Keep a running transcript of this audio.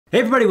Hey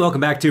everybody, welcome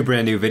back to a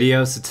brand new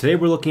video. So today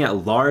we're looking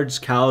at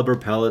large caliber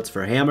pellets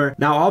for hammer.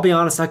 Now I'll be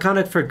honest, I kind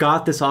of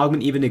forgot this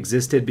augment even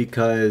existed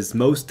because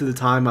most of the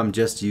time I'm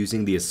just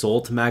using the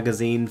assault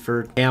magazine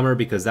for hammer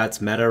because that's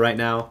meta right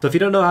now. So if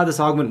you don't know how this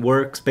augment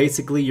works,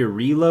 basically your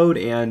reload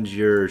and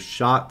your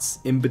shots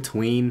in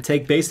between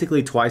take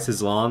basically twice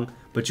as long,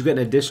 but you get an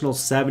additional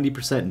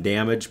 70%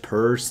 damage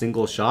per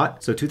single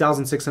shot. So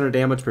 2,600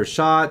 damage per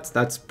shot,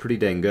 that's pretty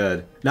dang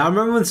good. Now I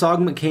remember when this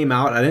augment came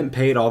out, I didn't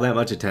pay it all that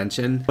much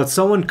attention, but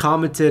someone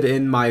commented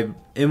in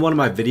one of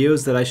my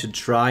videos that I should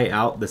try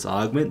out this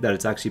augment, that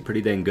it's actually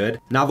pretty dang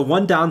good. Now the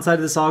one downside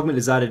of this augment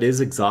is that it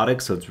is exotic,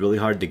 so it's really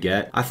hard to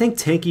get. I think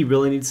Tanki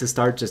really needs to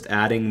start just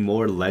adding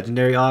more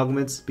legendary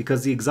augments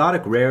because the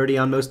exotic rarity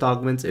on most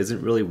augments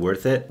isn't really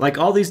worth it. Like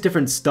all these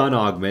different stun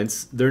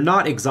augments, they're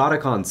not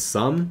exotic on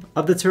some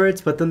of the turrets,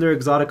 but then they're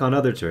exotic on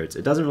other turrets.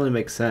 It doesn't really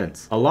make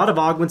sense. A lot of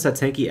augments that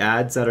Tanki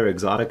adds that are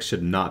exotic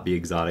should not be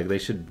exotic. They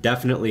should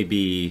definitely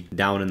be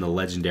down in the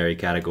legendary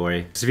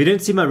category. So if you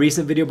didn't see my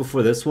recent video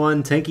before this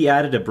one, Tanki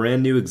added a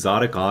brand new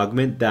exotic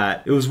augment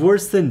that it was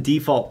worse than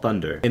default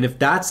thunder. And if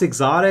that's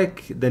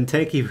exotic, then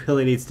Tanki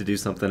really needs to do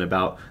something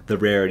about the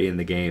rarity in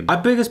the game. My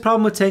biggest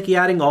problem with Tanki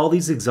adding all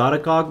these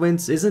exotic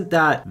augments isn't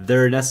that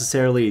they're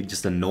necessarily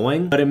just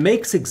annoying, but it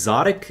makes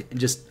exotic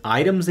just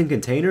items and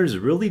containers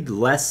really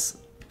less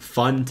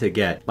fun to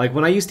get. Like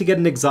when I used to get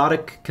an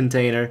exotic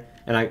container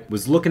and I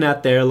was looking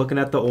at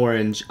the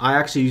orange, I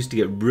actually used to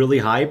get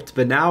really hyped,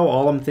 but now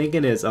all I'm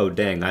thinking is, oh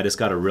dang, I just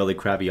got a really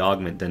crappy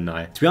augment, didn't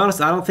I? To be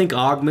honest, I don't think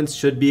augments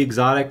should be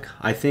exotic.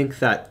 I think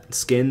that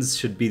skins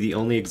should be the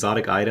only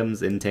exotic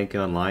items in Tanki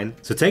Online.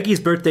 So Tanki's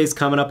birthday's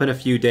coming up in a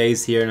few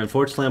days here, and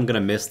unfortunately I'm gonna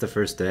miss the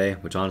first day,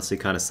 which honestly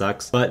kind of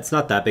sucks, but it's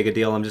not that big a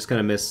deal. I'm just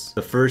gonna miss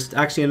the first,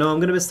 actually no, I'm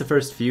gonna miss the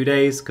first few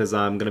days because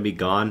I'm gonna be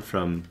gone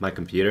from my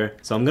computer.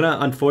 So I'm gonna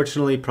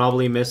unfortunately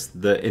probably miss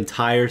the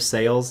entire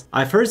sales.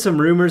 I've heard some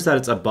rumors that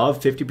it's above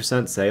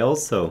 50%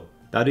 sales, so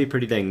that'd be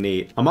pretty dang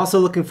neat. I'm also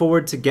looking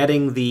forward to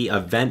getting the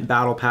event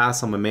battle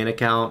pass on my main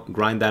account,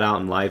 grind that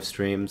out in live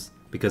streams,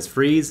 because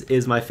Freeze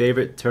is my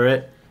favorite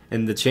turret,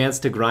 and the chance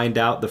to grind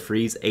out the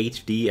Freeze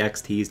HD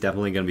XT is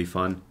definitely gonna be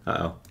fun.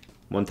 Uh-oh,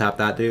 one tap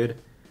that dude.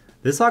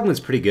 This augment's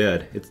pretty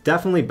good. It's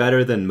definitely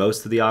better than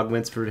most of the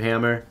augments for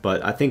hammer,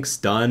 but I think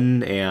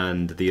stun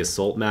and the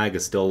assault mag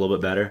is still a little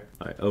bit better.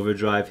 All right,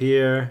 overdrive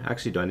here.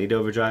 Actually, do I need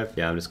overdrive?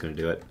 Yeah, I'm just gonna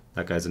do it.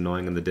 That guy's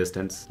annoying in the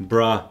distance.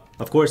 Bruh.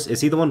 Of course, is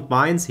he the one with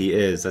mines? He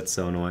is. That's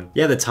so annoying.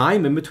 Yeah, the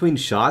time in between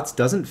shots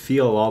doesn't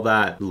feel all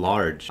that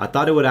large. I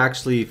thought it would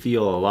actually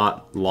feel a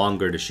lot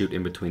longer to shoot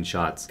in between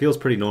shots. Feels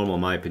pretty normal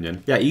in my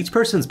opinion. Yeah, each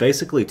person's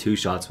basically 2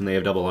 shots when they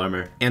have double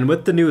armor. And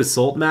with the new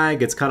assault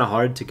mag, it's kind of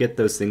hard to get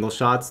those single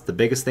shots. The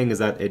biggest thing is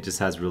that it just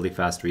has really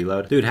fast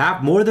reload. Dude,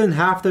 more than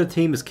half their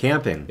team is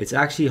camping. It's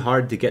actually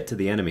hard to get to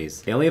the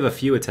enemies. They only have a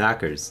few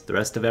attackers. The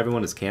rest of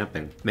everyone is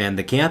camping. Man,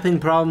 the camping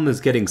problem is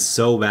getting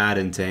so bad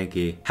in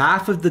Tanki.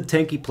 Half of the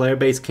Tanki player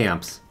base camps.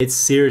 It's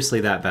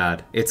seriously that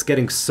bad. It's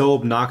getting so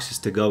obnoxious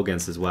to go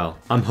against as well.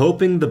 I'm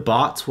hoping the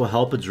bots will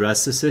help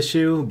address this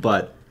issue,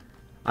 but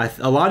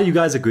a lot of you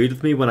guys agreed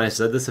with me when I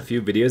said this a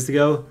few videos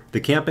ago.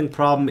 The camping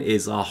problem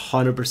is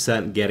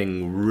 100%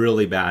 getting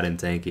really bad in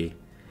Tanki.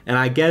 And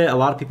I get it, a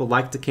lot of people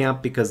like to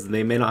camp because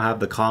they may not have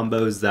the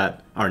combos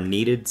that are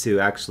needed to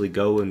actually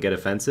go and get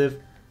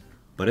offensive.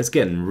 But it's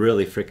getting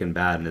really freaking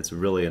bad and it's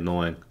really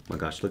annoying. Oh my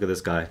gosh, look at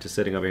this guy just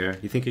sitting over here.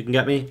 You think you can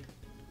get me?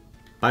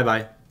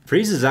 Bye-bye.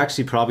 Freeze is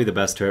actually probably the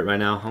best turret right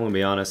now, I'm gonna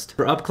be honest.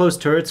 For up close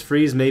turrets,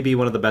 Freeze may be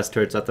one of the best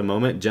turrets at the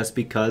moment just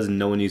because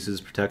no one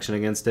uses protection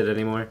against it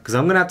anymore. Because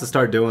I'm gonna have to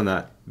start doing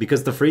that.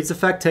 Because the freeze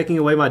effect taking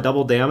away my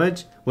double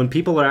damage, when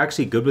people are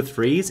actually good with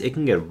freeze, it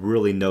can get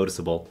really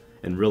noticeable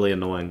and really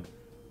annoying.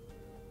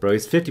 Bro,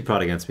 he's 50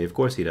 prot against me, of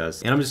course he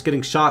does. And I'm just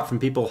getting shot from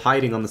people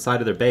hiding on the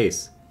side of their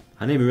base.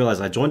 I didn't even realize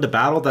I joined a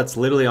battle that's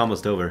literally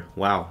almost over.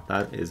 Wow,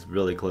 that is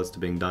really close to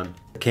being done.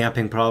 The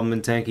camping problem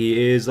in Tanki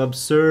is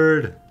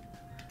absurd.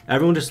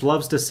 Everyone just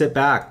loves to sit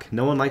back.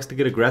 No one likes to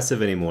get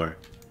aggressive anymore.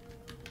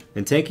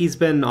 And Tanki's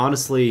been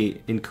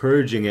honestly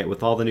encouraging it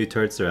with all the new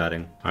turrets they're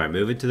adding. Alright,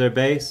 moving to their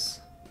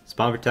base.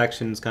 Spawn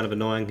protection is kind of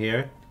annoying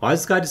here. Why does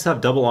this guy just have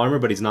double armor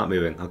but he's not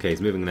moving? Okay,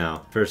 he's moving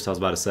now. First I was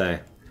about to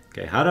say.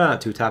 Okay, how do I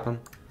 2-tap him?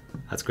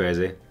 That's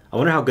crazy. I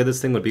wonder how good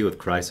this thing would be with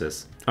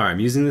Crisis. Alright, I'm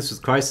using this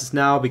with Crisis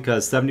now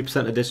because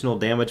 70% additional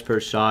damage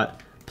per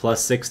shot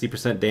plus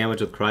 60%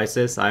 damage with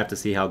Crisis. I have to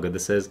see how good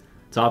this is.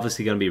 It's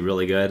obviously going to be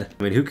really good.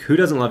 I mean, who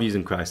doesn't love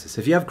using Crisis?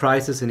 If you have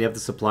Crisis and you have the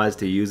supplies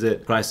to use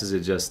it, Crisis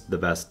is just the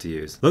best to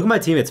use. Look at my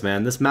teammates,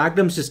 man. This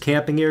Magnum's just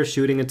camping here,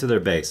 shooting into their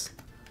base.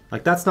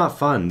 Like, that's not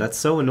fun. That's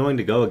so annoying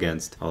to go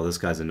against. Oh, this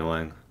guy's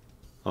annoying.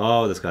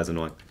 Oh, this guy's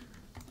annoying.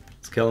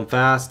 Let's kill him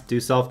fast. Do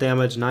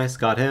self-damage. Nice,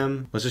 got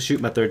him. Let's just shoot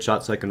my 3rd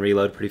shot so I can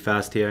reload pretty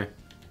fast here.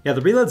 Yeah,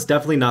 the reload's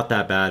definitely not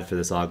that bad for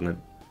this augment.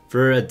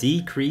 For a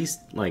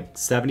decreased, like,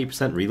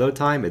 70% reload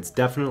time, it's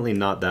definitely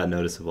not that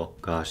noticeable.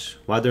 Gosh,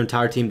 why'd their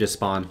entire team just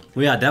spawn?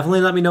 Well, yeah,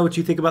 definitely let me know what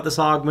you think about this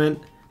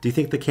augment. Do you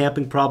think the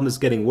camping problem is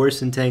getting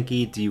worse in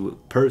Tanki? Do you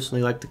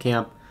personally like to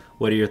camp?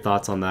 What are your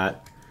thoughts on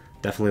that?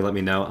 definitely let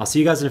me know. I'll see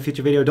you guys in a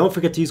future video. Don't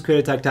forget to use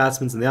Creative Tech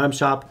Taspens in the item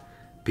shop.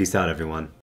 Peace out, everyone.